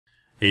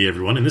Hey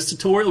everyone, in this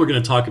tutorial we're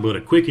going to talk about a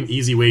quick and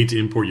easy way to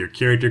import your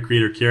character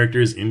creator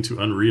characters into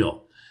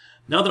Unreal.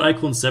 Now that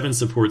iClone 7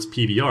 supports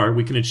PBR,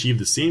 we can achieve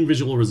the same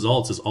visual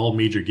results as all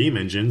major game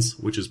engines,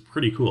 which is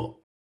pretty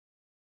cool.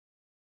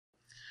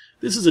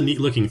 This is a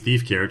neat looking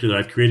thief character that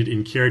I've created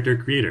in Character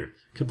Creator,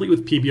 complete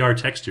with PBR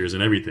textures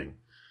and everything.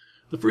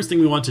 The first thing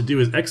we want to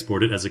do is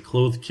export it as a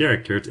clothed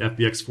character to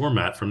FBX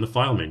format from the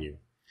File menu.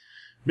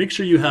 Make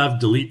sure you have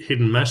Delete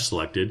Hidden Mesh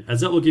selected,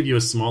 as that will give you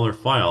a smaller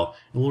file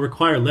and will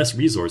require less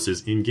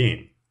resources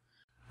in-game.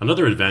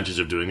 Another advantage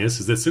of doing this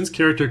is that since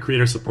Character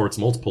Creator supports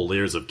multiple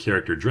layers of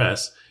character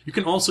dress, you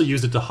can also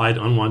use it to hide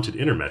unwanted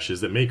inner meshes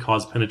that may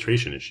cause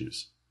penetration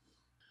issues.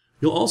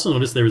 You'll also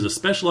notice there is a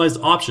specialized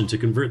option to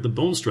convert the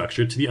bone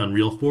structure to the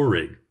Unreal 4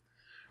 rig.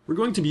 We're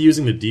going to be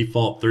using the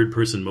default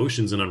third-person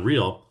motions in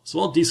Unreal, so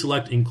I'll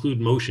deselect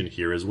Include Motion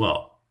here as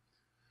well.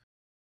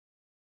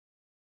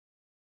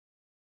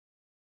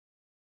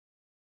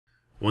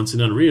 Once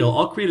in Unreal,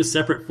 I'll create a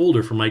separate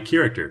folder for my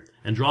character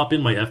and drop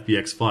in my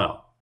FBX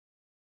file.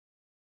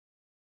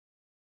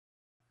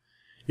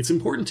 It's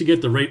important to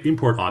get the right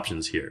import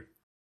options here.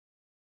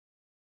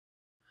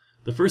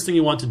 The first thing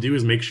you want to do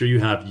is make sure you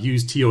have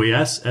Use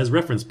TOAS as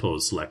reference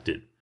pose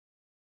selected.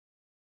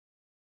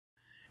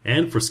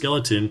 And for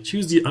skeleton,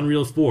 choose the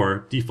Unreal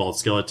 4 default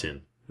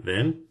skeleton.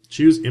 Then,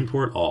 choose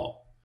Import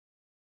All.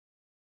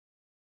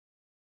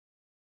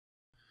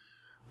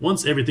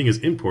 Once everything is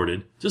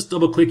imported, just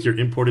double-click your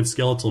imported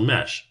skeletal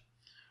mesh.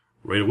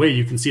 Right away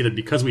you can see that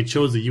because we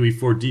chose the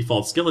UE4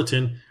 default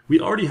skeleton, we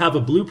already have a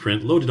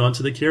blueprint loaded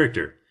onto the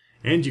character,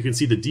 and you can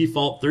see the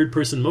default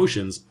third-person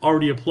motions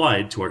already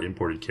applied to our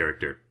imported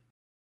character.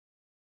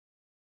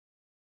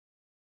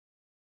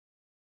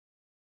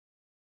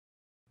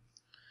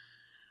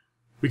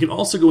 We can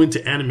also go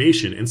into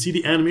animation and see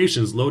the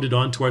animations loaded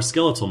onto our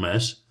skeletal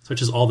mesh,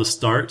 such as all the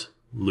start,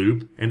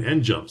 loop, and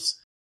end jumps,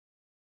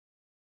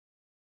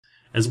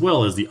 as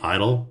well as the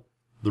idle,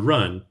 the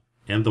run,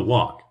 and the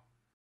walk.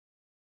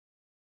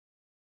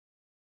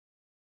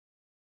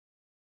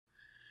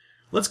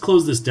 Let's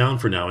close this down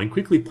for now and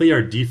quickly play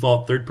our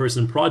default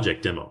third-person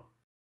project demo.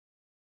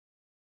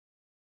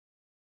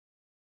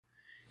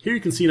 Here you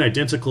can see an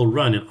identical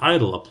run and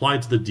idle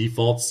applied to the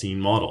default scene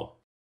model.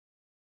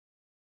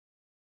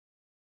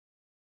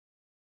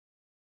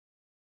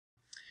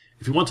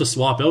 If we want to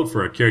swap out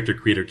for our character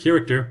creator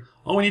character,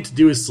 all we need to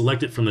do is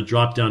select it from the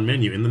drop-down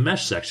menu in the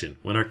Mesh section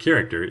when our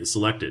character is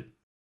selected.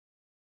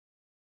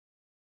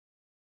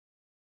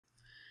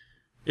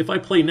 If I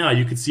play now,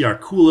 you can see our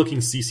cool-looking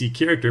CC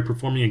character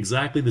performing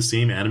exactly the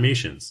same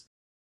animations.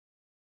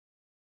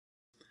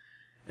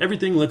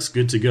 Everything looks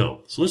good to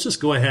go, so let's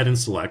just go ahead and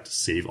select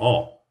Save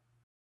All.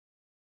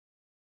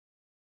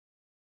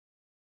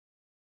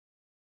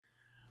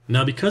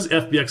 Now, because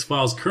FBX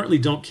files currently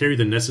don't carry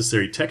the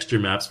necessary texture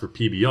maps for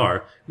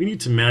PBR, we need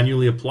to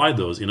manually apply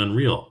those in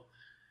Unreal.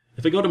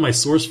 If I go to my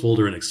source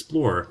folder and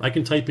explore, I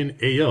can type in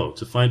AO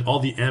to find all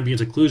the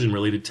ambient occlusion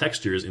related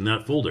textures in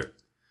that folder.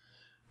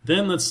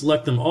 Then let's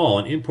select them all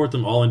and import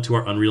them all into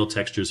our Unreal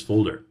Textures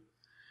folder.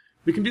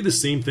 We can do the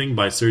same thing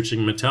by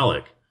searching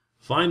metallic.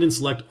 Find and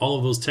select all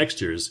of those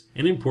textures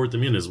and import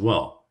them in as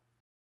well.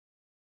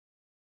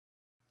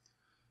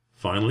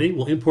 Finally,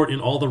 we'll import in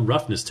all the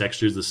roughness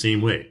textures the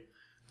same way.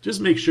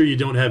 Just make sure you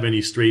don't have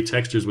any stray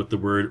textures with the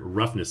word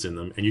roughness in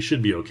them, and you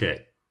should be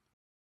okay.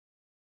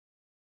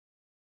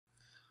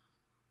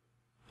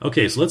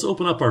 Okay, so let's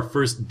open up our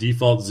first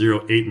default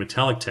 08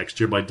 metallic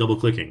texture by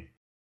double-clicking.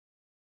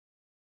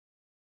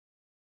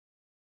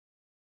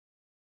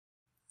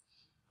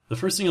 The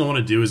first thing I want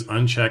to do is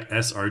uncheck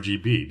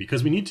sRGB,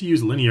 because we need to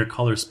use linear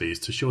color space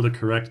to show the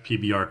correct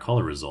PBR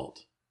color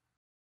result.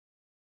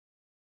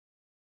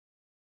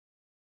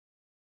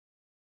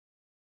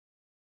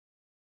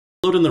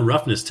 Load in the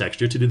roughness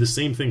texture to do the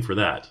same thing for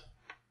that.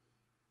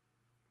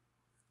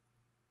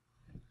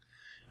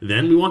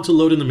 Then we want to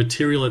load in the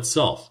material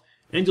itself,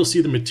 and you'll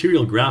see the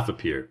material graph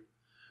appear.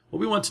 What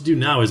we want to do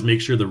now is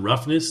make sure the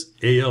roughness,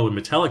 AO, and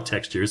metallic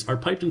textures are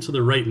piped into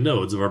the right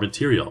nodes of our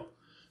material.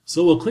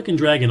 So we'll click and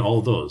drag in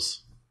all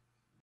those.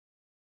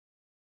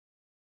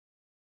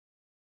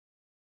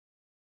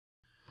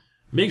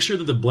 Make sure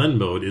that the blend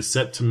mode is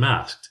set to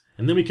masked,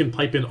 and then we can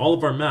pipe in all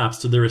of our maps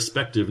to their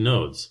respective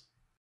nodes.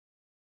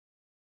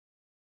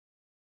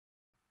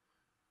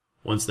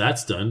 Once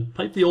that's done,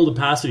 pipe the old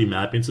opacity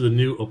map into the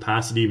new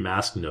opacity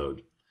mask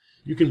node.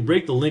 You can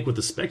break the link with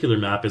the specular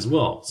map as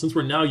well, since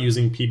we're now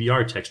using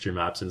PBR texture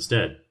maps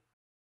instead.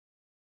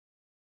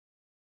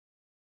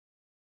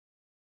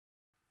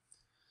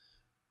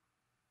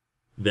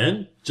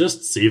 Then,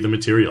 just save the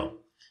material.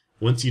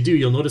 Once you do,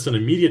 you'll notice an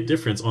immediate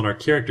difference on our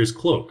character's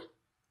cloak.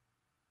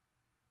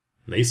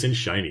 Nice and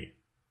shiny.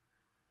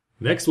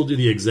 Next, we'll do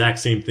the exact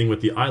same thing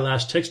with the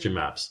eyelash texture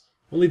maps.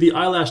 Only the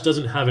eyelash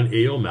doesn't have an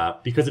AO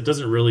map because it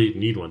doesn't really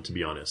need one, to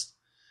be honest.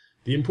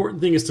 The important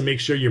thing is to make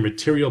sure your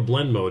material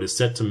blend mode is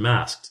set to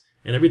masked,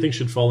 and everything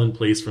should fall in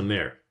place from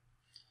there.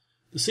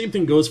 The same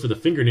thing goes for the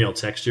fingernail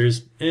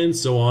textures, and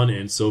so on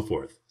and so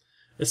forth.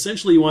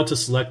 Essentially, you want to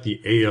select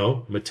the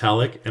AO,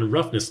 metallic, and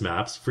roughness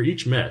maps for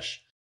each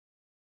mesh.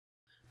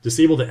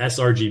 Disable the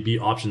sRGB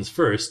options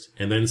first,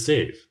 and then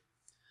save.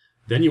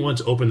 Then you want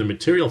to open the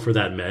material for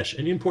that mesh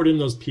and import in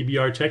those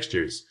PBR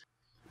textures,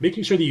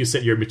 making sure that you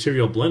set your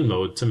material blend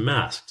mode to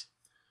masked.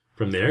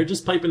 From there,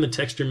 just pipe in the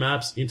texture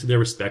maps into their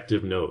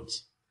respective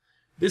nodes.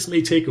 This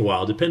may take a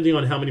while depending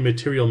on how many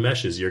material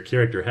meshes your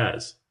character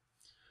has.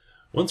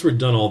 Once we're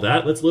done all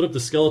that, let's load up the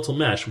skeletal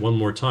mesh one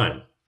more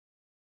time.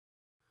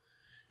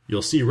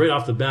 You'll see right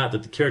off the bat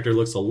that the character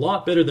looks a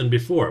lot better than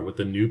before with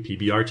the new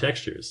PBR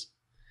textures.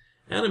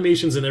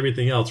 Animations and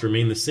everything else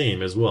remain the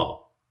same as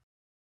well.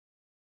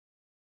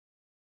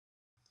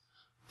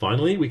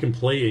 Finally, we can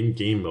play in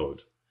game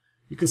mode.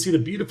 You can see the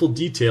beautiful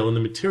detail in the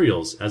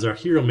materials as our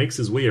hero makes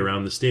his way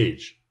around the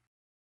stage.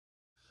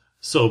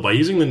 So, by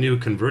using the new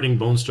Converting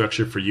Bone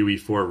Structure for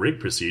UE4 rig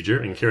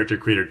procedure in Character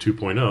Creator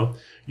 2.0,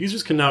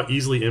 users can now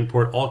easily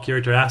import all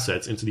character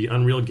assets into the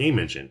Unreal game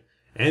engine,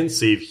 and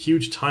save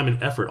huge time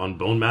and effort on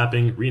bone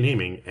mapping,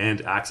 renaming,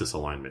 and axis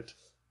alignment.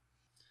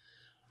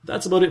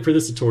 That's about it for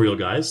this tutorial,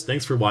 guys.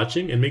 Thanks for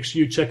watching, and make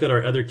sure you check out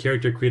our other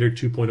Character Creator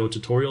 2.0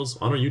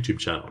 tutorials on our YouTube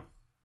channel.